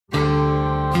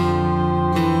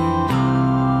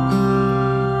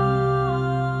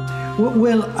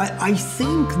Well, I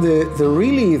think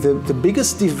the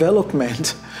biggest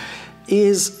development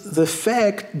is the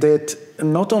fact that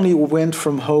not only we went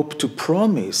from hope to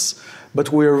promise,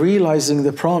 but we're realizing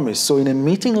the promise. So in a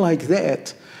meeting like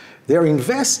that, there are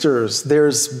investors,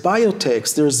 there's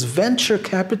biotechs, there's venture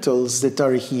capitals that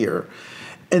are here.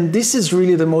 And this is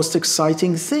really the most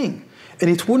exciting thing. And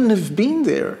it wouldn't have been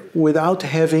there without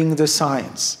having the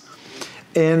science.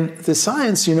 And the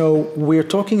science, you know, we're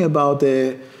talking about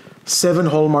the 7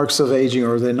 hallmarks of aging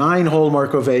or the 9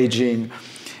 hallmarks of aging.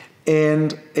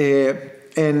 And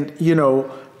you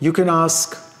know, you can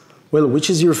ask, well, which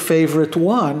is your favorite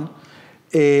one?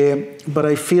 But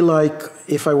I feel like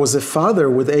if I was a father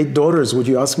with 8 daughters, would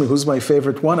you ask me who's my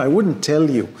favorite one? I wouldn't tell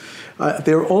you.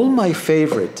 They're all my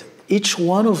favorite. Each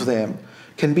one of them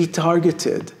can be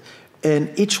targeted,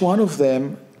 and each one of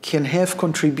them can have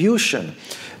contribution.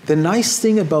 The nice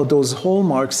thing about those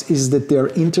hallmarks is that they're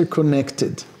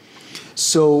interconnected.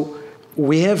 So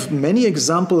we have many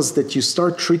examples that you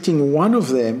start treating one of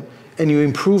them and you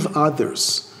improve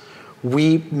others.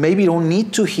 We maybe don't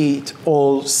need to hit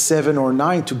all 7 or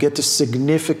 9 to get a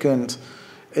significant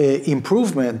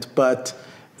improvement, but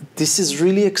this is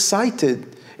really exciting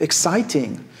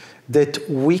that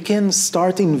we can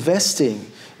start investing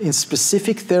in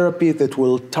specific therapy that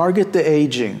will target the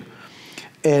aging.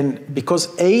 And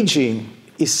because aging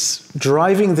is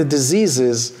driving the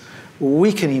diseases,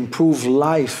 we can improve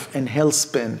life and health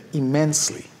span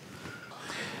immensely.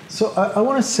 So I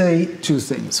want to say 2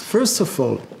 things. First of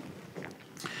all,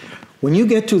 when you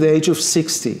get to the age of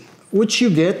 60, which you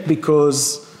get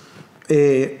because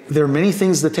there are many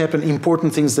things that happen,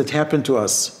 important things that happen to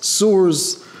us,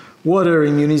 sewers, water,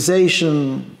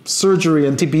 immunization, surgery,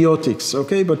 antibiotics,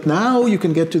 okay? But now you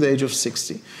can get to the age of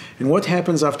 60. And what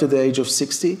happens after the age of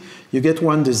 60? You get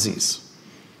one disease.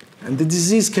 And the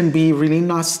disease can be really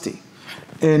nasty.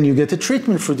 And you get a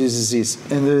treatment for this disease.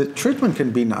 And the treatment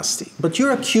can be nasty. But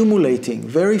you're accumulating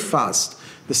very fast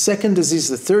the second disease,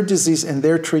 the third disease, and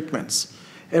their treatments.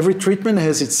 Every treatment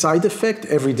has its side effect.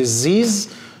 Every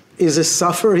disease is a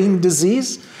suffering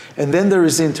disease. And then there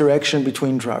is interaction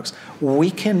between drugs. We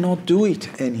cannot do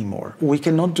it anymore. We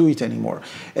cannot do it anymore.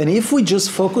 And if we just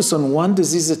focus on one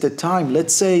disease at a time,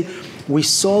 let's say we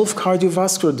solve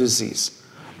cardiovascular disease,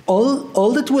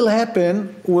 all that will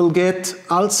happen will get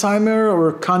Alzheimer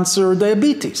or cancer or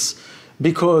diabetes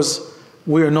because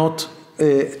we're not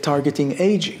targeting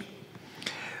aging.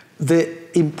 The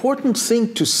important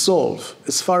thing to solve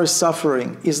as far as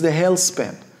suffering is the health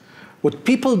span. What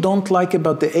people don't like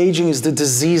about the aging is the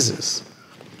diseases.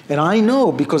 And I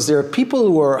know because there are people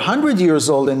who are 100 years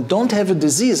old and don't have a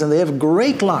disease and they have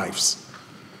great lives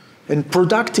and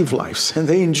productive lives and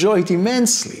they enjoy it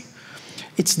immensely.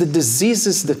 It's the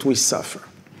diseases that we suffer.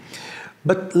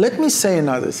 But let me say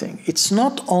another thing. It's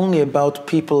not only about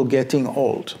people getting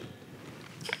old.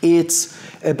 It's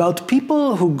about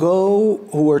people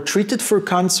who are treated for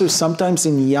cancer sometimes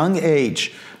in young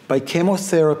age by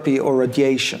chemotherapy or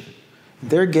radiation.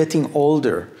 They're getting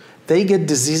older. They get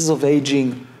disease of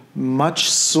aging much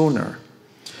sooner.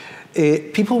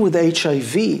 People with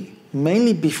HIV,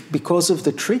 mainly because of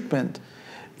the treatment,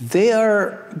 they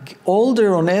are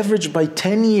older on average by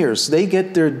 10 years. They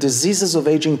get their diseases of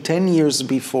aging 10 years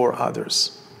before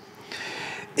others.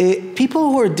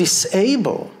 People who are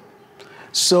disabled,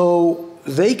 so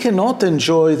they cannot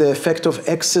enjoy the effect of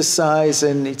exercise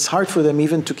and it's hard for them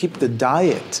even to keep the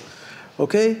diet,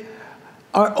 okay?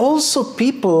 Are also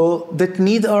people that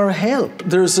need our help.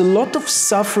 There's a lot of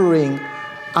suffering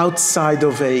outside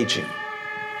of aging.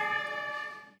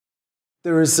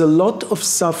 There is a lot of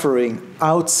suffering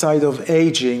outside of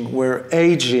aging where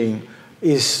aging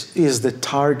is the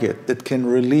target that can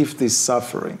relieve this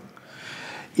suffering.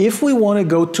 If we want to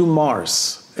go to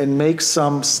Mars and make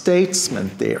some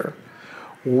statement there,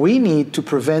 we need to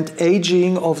prevent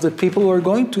aging of the people who are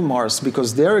going to Mars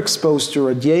because they're exposed to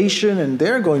radiation and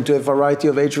they're going to have a variety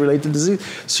of age-related disease,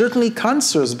 certainly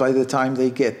cancers by the time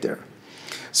they get there.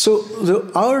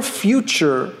 So our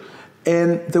future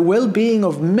and the well-being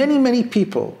of many, many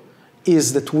people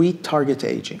is that we target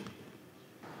aging.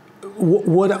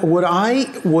 What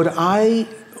I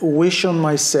wish on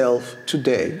myself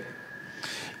today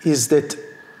is that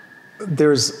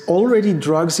there's already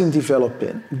drugs in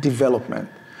development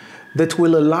that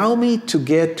will allow me to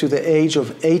get to the age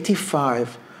of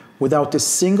 85 without a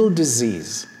single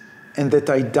disease and that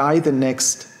I die the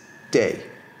next day.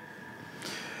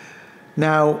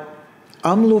 Now,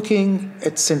 I'm looking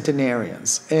at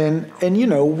centenarians and you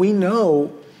know, we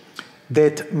know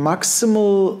that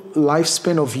maximal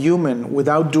lifespan of human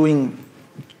without doing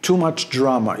too much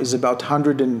drama is about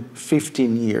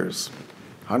 115 years,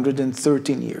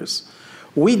 113 years.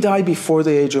 We die before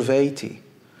the age of 80.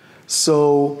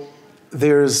 So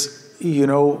there's,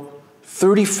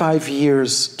 35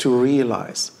 years to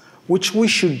realize, which we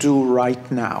should do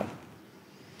right now.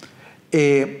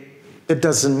 It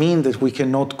doesn't mean that we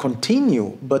cannot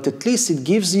continue, but at least it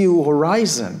gives you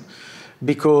horizon,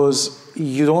 because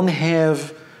you don't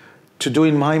have to do,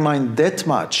 in my mind, that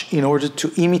much in order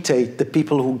to imitate the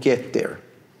people who get there.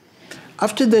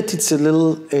 After that, it's a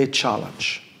little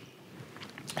challenge.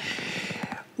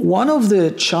 One of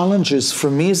the challenges for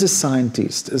me as a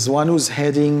scientist, as one who's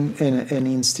heading an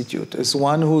institute, as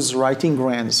one who's writing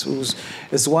grants,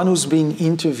 as one who's being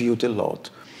interviewed a lot,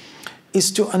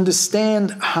 is to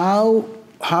understand how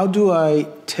do I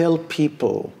tell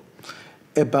people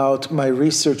about my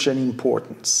research and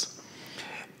importance.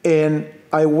 And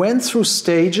I went through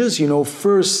stages.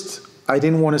 First, I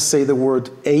didn't want to say the word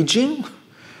aging,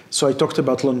 so I talked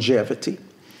about longevity.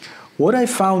 What I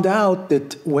found out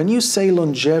that when you say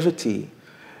longevity,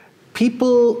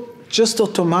 people just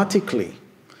automatically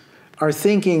are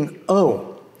thinking,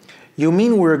 oh, you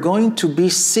mean we're going to be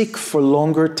sick for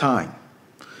longer time.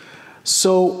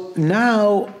 So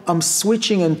now I'm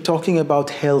switching and talking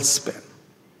about health span.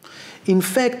 In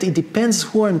fact, it depends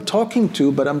who I'm talking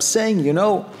to, but I'm saying,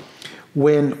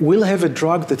 when we'll have a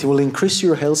drug that will increase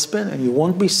your health span and you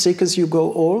won't be sick as you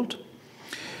go old,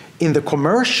 in the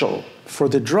commercial for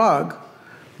the drug,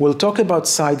 we'll talk about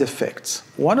side effects.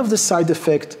 One of the side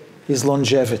effects is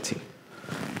longevity.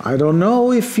 I don't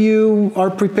know if you are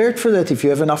prepared for that, if you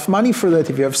have enough money for that,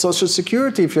 if you have Social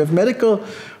Security, if you have medical.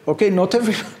 Okay, not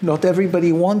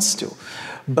everybody wants to.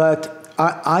 But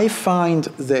I find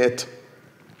that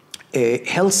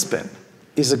health span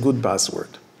is a good buzzword.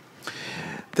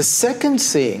 The second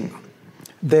thing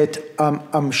that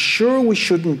I'm sure we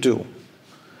shouldn't do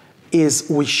is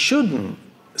we shouldn't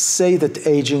say that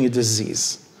aging is a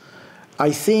disease.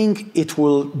 I think it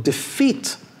will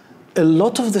defeat a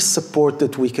lot of the support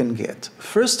that we can get.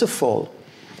 First of all,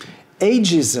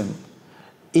 ageism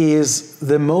is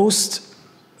the most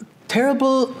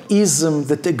terrible ism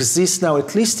that exists now,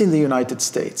 at least in the United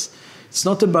States. It's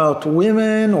not about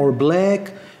women or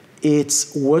black.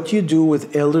 It's what you do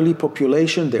with elderly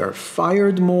population. They are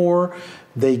fired more.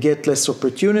 They get less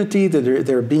opportunity.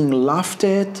 They're being laughed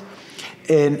at.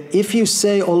 And if you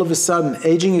say all of a sudden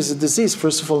aging is a disease,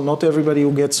 first of all, not everybody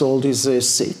who gets old is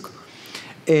sick.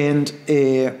 And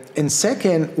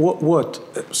second, what?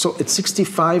 So at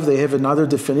 65, they have another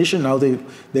definition. Now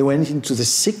they went into the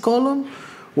sick column.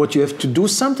 What, you have to do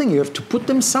something? You have to put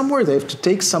them somewhere? They have to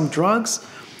take some drugs?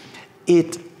 We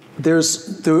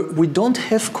don't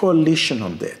have coalition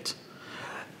on that.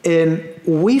 And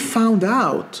we found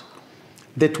out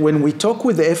that when we talk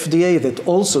with the FDA that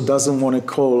also doesn't want to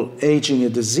call aging a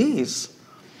disease,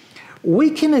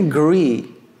 we can agree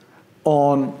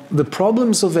on the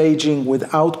problems of aging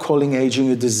without calling aging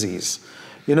a disease.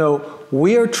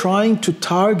 We are trying to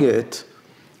target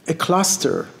a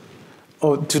cluster,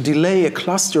 or to delay a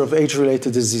cluster of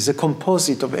age-related disease, a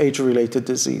composite of age-related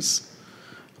disease.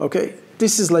 Okay?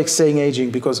 This is like saying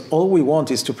aging, because all we want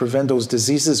is to prevent those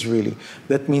diseases, really.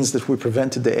 That means that we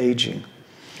prevented the aging.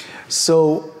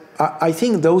 So I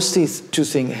think those two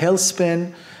things, health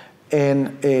span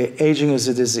and aging as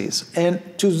a disease. And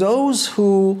to those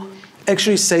who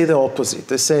actually say the opposite,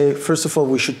 they say, first of all,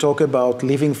 we should talk about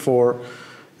living for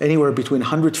anywhere between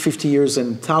 150 years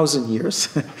and 1,000 years,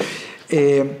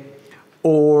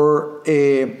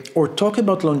 or talk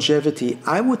about longevity.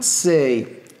 I would say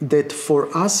that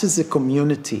for us as a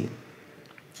community,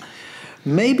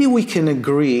 maybe we can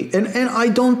agree, and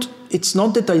it's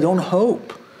not that I don't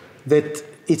hope that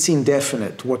it's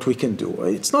indefinite what we can do.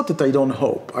 It's not that I don't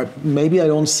hope. Maybe I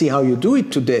don't see how you do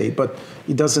it today, but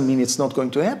it doesn't mean it's not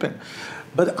going to happen.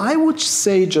 But I would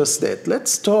say just that.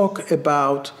 Let's talk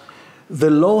about the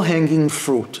low-hanging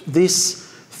fruit. This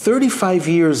 35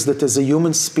 years that as a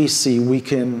human species we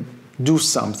can do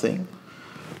something.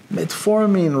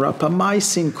 Metformin,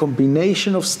 rapamycin,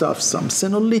 combination of stuff, some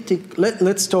senolytic.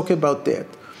 Let's talk about that.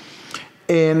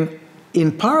 And in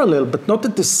parallel, but not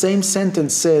at the same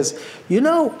sentence, says,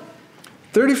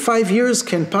 35 years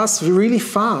can pass really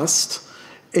fast.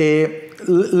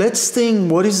 Let's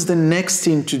think what is the next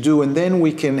thing to do, and then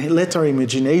we can let our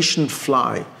imagination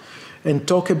fly and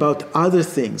talk about other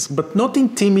things, but not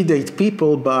intimidate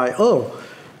people by,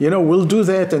 we'll do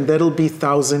that and that'll be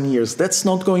 1,000 years. That's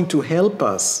not going to help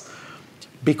us,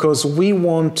 because we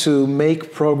want to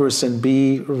make progress and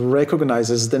be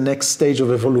recognized as the next stage of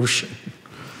evolution.